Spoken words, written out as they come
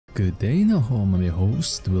Good day now home, I'm your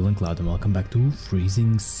host VillainCloud and welcome back to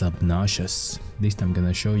Freezing Subnautica. This time I'm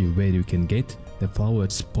gonna show you where you can get the flower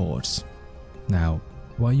spores. Now,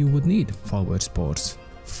 why you would need flower spores?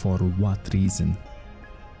 For what reason?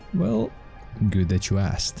 Well, good that you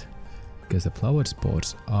asked. Because the flower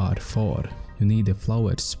spores are for, you need a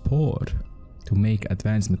flower spore to make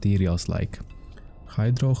advanced materials like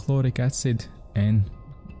hydrochloric acid and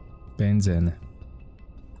benzene.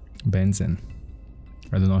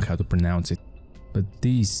 I don't know how to pronounce it, but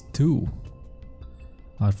these two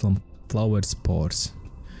are from flower spores,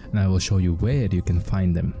 and I will show you where you can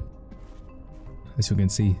find them. As you can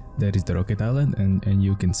see, there is the rocket island, and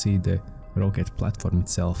you can see the rocket platform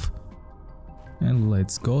itself. And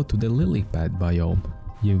let's go to the lily pad biome.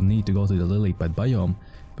 You need to go to the lily pad biome.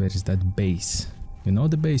 Where is that base? You know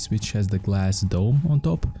the base which has the glass dome on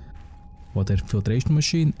top? Water filtration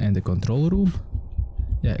machine and the control room?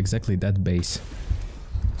 Yeah, exactly that base.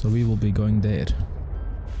 So we will be going there.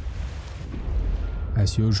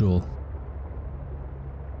 As usual.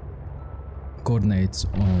 Coordinates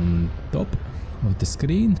on top of the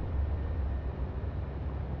screen.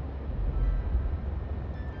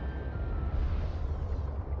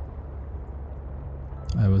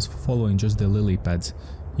 I was following just the lily pads.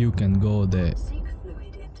 You can go the...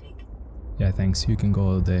 Yeah, thanks. You can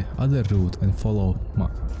go the other route and follow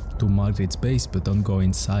to Margaret's base, but don't go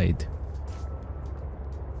inside.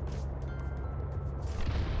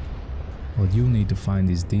 What you need to find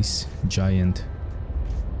is this giant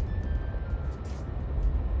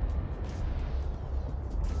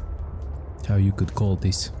how you could call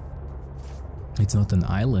this. It's not an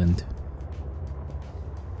island.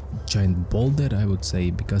 Giant boulder, I would say,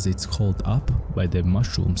 because it's held up by the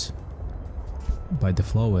mushrooms, by the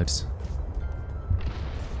flowers.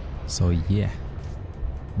 So yeah,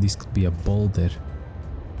 this could be a boulder.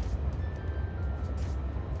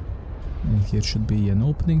 And here should be an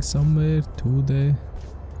opening somewhere to the...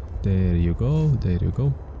 There you go, there you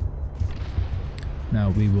go.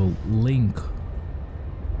 Now we will link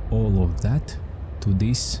all of that to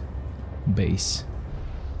this base.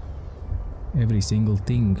 Every single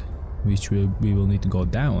thing which we will need to go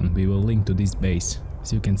down, we will link to this base.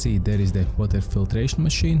 As you can see, there is the water filtration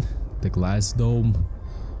machine, the glass dome,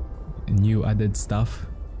 new added stuff,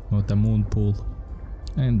 not a moon pool,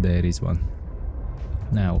 and there is one.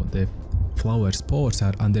 Now the flower spores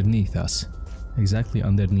are underneath us, exactly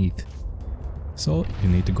underneath, so you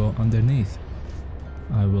need to go underneath.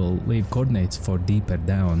 I will leave coordinates for deeper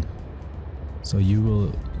down, so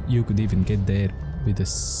you could even get there with a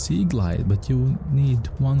sea glide, but you need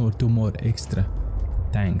 1 or 2 more extra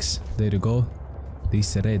tanks. There you go.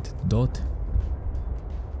 This red dot,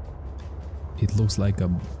 it looks like a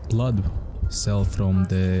blood cell from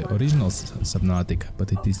the original Subnautica,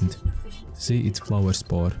 but it isn't. See, it's flower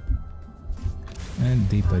spore. And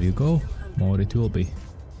deeper you go, more it will be.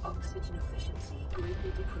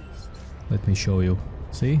 Let me show you.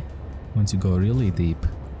 See? Once you go really deep,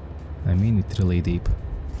 I mean it really deep,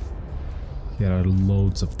 there are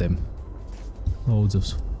loads of them. Loads of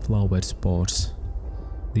flower spores.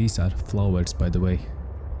 These are flowers, by the way.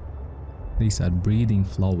 These are breeding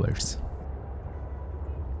flowers.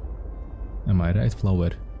 Am I right,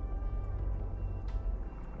 flower?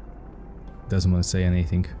 Doesn't want to say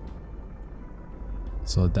anything.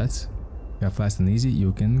 So that's how fast and easy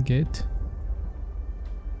you can get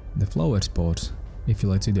the flower spores. If you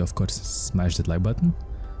liked the video, of course, smash that like button,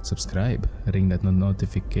 subscribe, ring that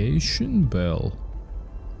notification bell,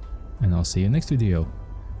 and I'll see you next video.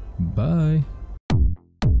 Bye!